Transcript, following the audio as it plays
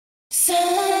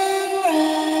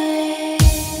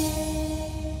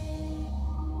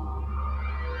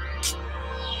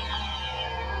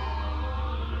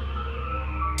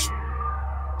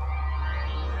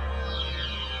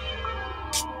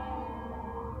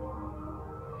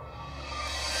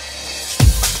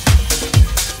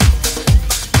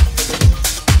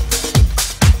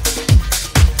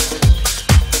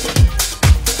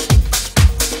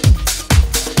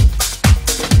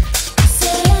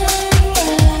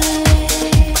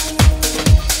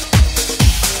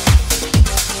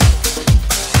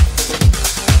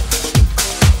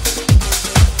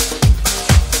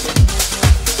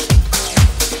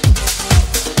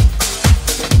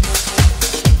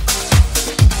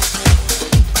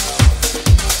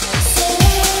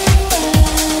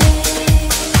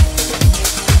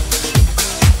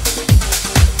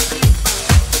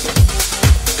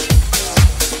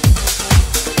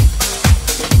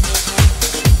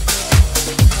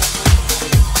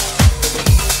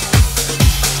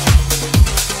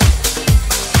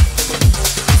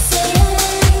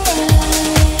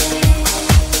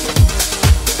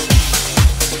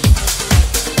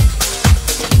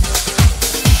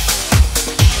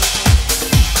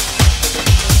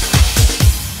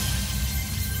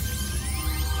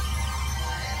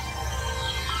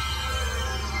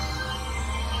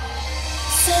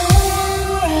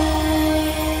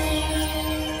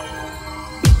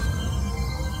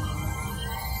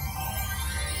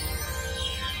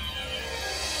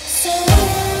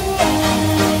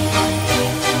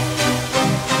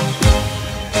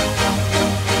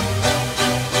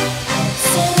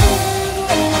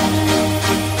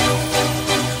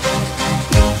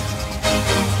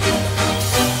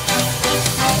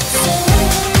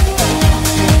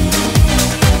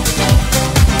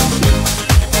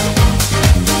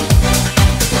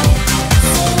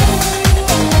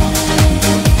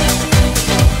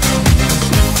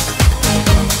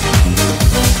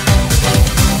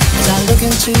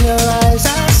into your eyes,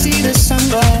 I see the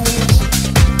sunrise.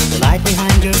 The light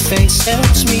behind your face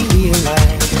helps me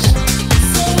realize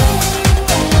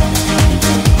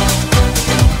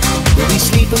we'll be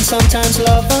sleeping sometimes,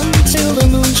 love, until the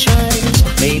moon shines.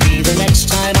 Maybe the next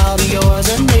time I'll be yours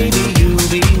and maybe you'll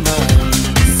be mine.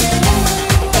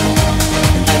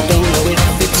 I don't know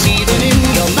if it's even in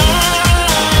your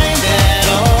mind at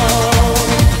all.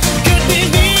 Could be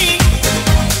me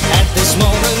at this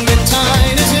moment in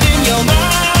time. Is it in your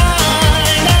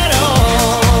mind at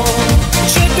all?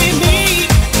 Should be me,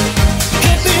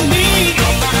 could be me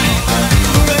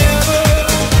forever.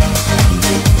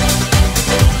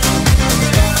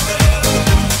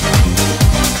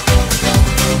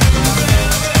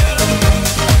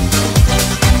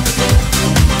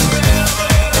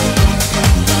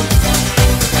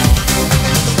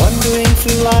 Wandering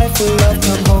through life, will love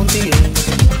come home to you?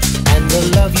 And the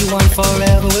love you want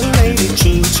forever will lay it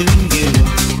true to you.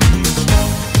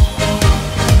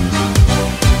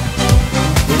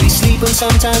 We'll be sleeping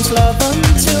sometimes, love,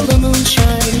 until the moon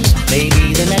shines.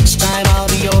 Maybe the next time I'll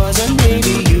be yours and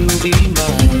maybe you'll be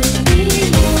mine.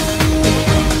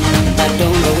 I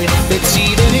don't know if it's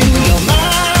even in your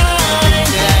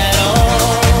mind at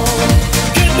all.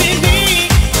 Could be me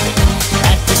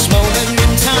at this moment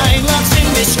in time, lost in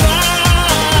describe.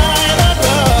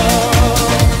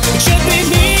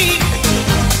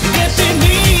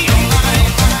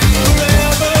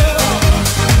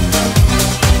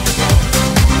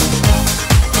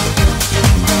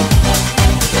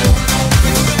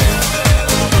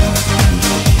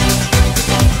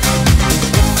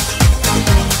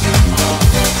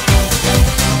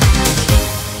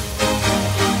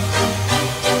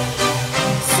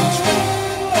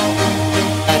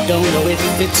 Don't know if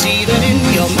it's either